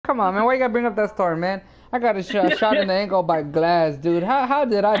come on, man. Why you gotta bring up that story, man? I got a shot in the ankle by glass, dude. How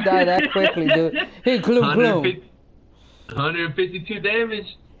did I die that quickly, dude? Hey, gloom. 152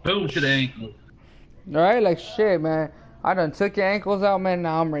 damage. Boom to the ankle. Alright, like shit, man. I done took your ankles out, man.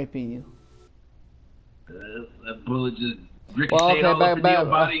 Now I'm raping you. That bullet just ricocheted all over your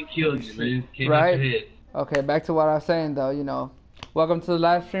body and killed you, man. Came out your head. Okay, back to what I was saying, though. You know, welcome to the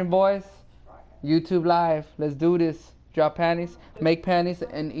live stream, boys. YouTube live. Let's do this. Drop panties, make panties,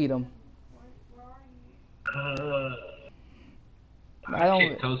 and eat them. I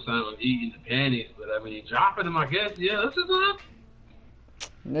can't co-sign on eating the panties, but I mean, dropping them, I guess. Yeah, this is up.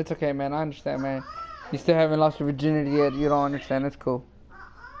 It's okay, man. I understand, man. You still haven't lost your virginity yet. You don't understand. It's cool.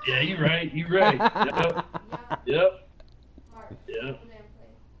 Yeah, you're right. You're right. Yep.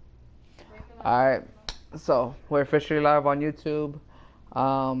 Alright. So, we're officially live on YouTube.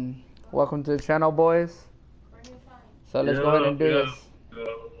 Welcome to the channel, boys. So, let's go ahead and do this.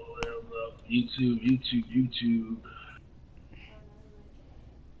 YouTube.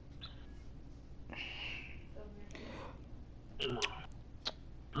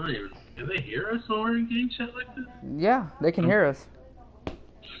 Can they hear us when we're in game chat like this? Yeah, they can hear us.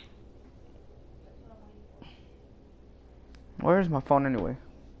 Where's my phone anyway?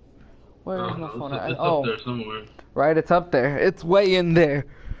 Where is my phone? It's up there somewhere. Right, it's up there. It's way in there.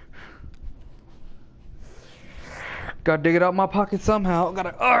 Gotta dig it out my pocket somehow.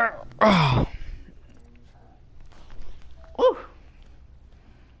 Gotta.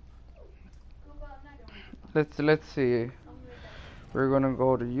 Let's see. We're gonna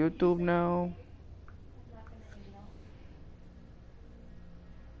go to YouTube now.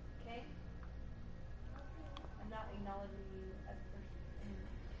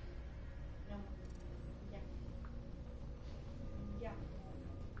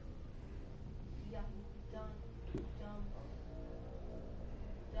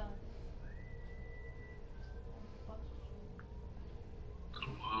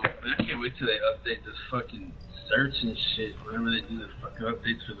 I can't wait till they update this fucking search and shit. Whenever they do the fucking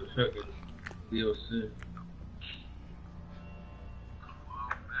updates for the fucking DLC. I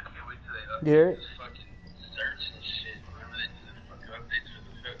can't wait till they update this fucking search and shit. Whenever they do the fucking updates for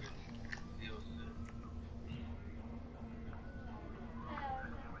the fucking DLC.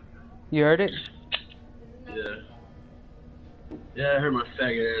 You heard it? Yeah. Yeah, I heard my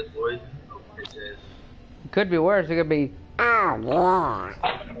faggot ass voice. Oh, bitch ass. It could be worse. It could be.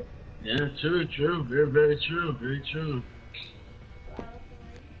 Yeah, true. Very, very true. Very true.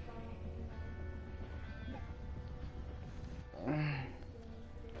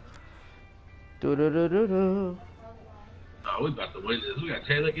 Do. Oh, we about to win this. We got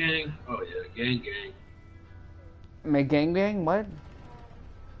Taylor Gang. Oh yeah, gang. Make gang? What?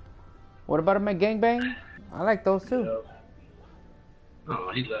 What about a make gangbang? I like those too. Yeah.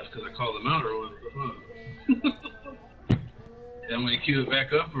 Oh, he left because I called him out or what? I'm gonna queue it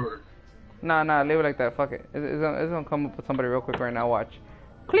back up or? Nah, leave it like that. Fuck it. It's gonna come up with somebody real quick right now. Watch.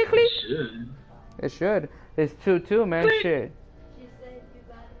 Click. It should. It's 2-2, man. Click. Shit.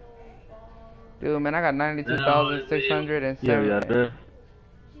 Dude, man, I got 92,607. Yeah.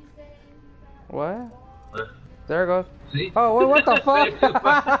 What? There it goes. See? Oh, what the fuck?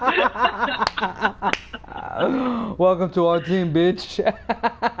 Welcome to our team, bitch.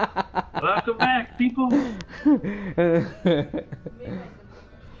 Welcome back, people.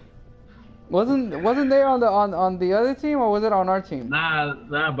 Wasn't they on the other team or was it on our team?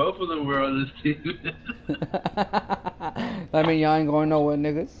 Nah, both of them were on this team. I mean, y'all ain't going nowhere,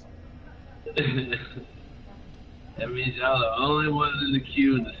 niggas. That means y'all are the only ones in the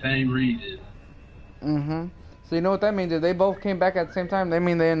queue in the same region. So you know what that means? If they both came back at the same time, they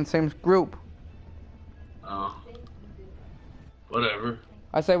mean they're in the same group. Oh. Whatever.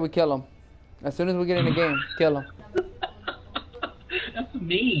 I say we kill them. As soon as we get in the game, kill them. That's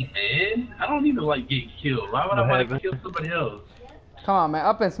mean, man. I don't even like getting killed. Why would I want to kill somebody else? Come on, man.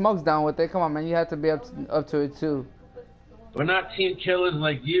 Up and Smoke's down with it. Come on, man. You have to be up to it, too. We're not team killers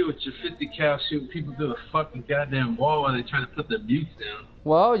like you with your 50 cal shooting people through the fucking goddamn wall while they trying to put their mutes down.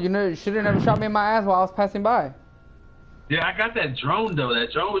 Well, you know, you should have never shot me in my ass while I was passing by. Yeah, I got that drone, though.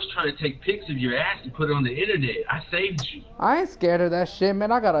 That drone was trying to take pics of your ass and put it on the internet. I saved you. I ain't scared of that shit,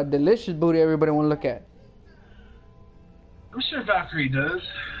 man. I got a delicious booty everybody want to look at. I'm sure Valkyrie does.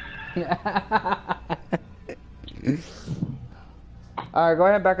 Alright, go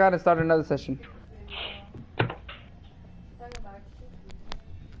ahead back out and start another session.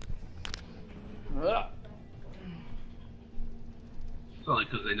 It's only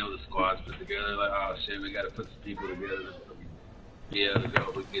because they know the squad's put together. Like, oh shit, we gotta put some people together. Yeah, let's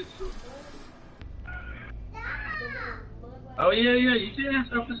go. We get some. Oh yeah, you did have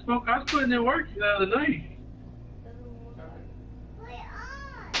stuff to smoke. I was putting in work the other night.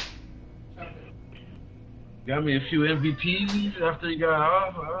 Got me a few MVPs after he got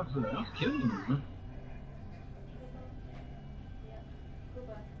off. I was killing him, man.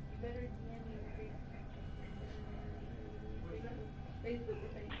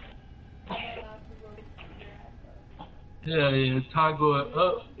 Yeah, toggle it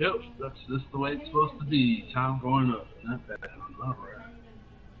up. Yep, that's the way it's supposed to be. Time going up, not down. All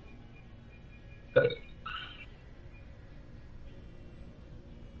right.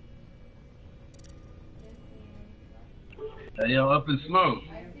 Hey, yo, Up in Smoke.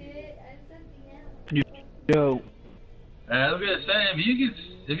 Yo. I was gonna say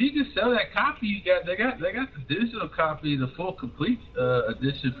if you can sell that copy you got, they got the digital copy, the full complete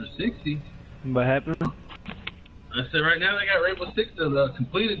edition for $60. What happened? I said right now they got Rainbow Six, the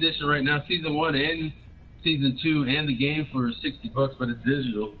complete edition right now, season 1 and season 2, and the game for $60, but it's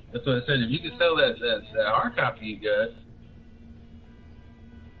digital. That's what I said. If you can sell that hard copy you got.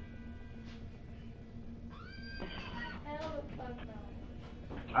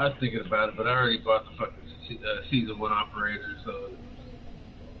 I was thinking about it, but I already bought the fucking season 1 operator, so it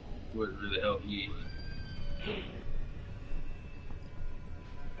wouldn't really help me.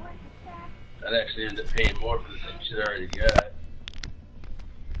 I'd actually end up paying more for the same shit I already got.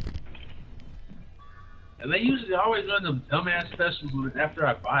 And they usually always run them dumbass specials after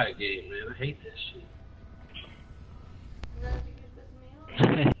I buy a game, man. I hate that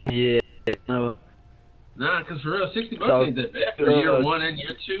shit. Yeah, no. Nah, because for real, $60 ain't that bad for year 1 and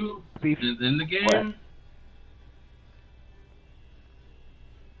year 2 in the game. What?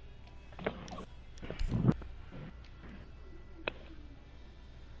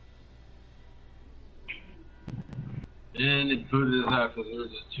 And they put it out because it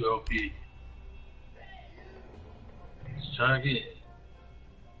was just too OP. Let's try again.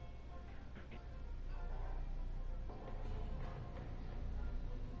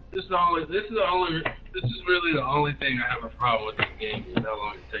 This is really the only thing I have a problem with this game is how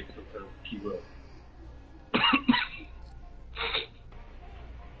long it takes for them to keep up.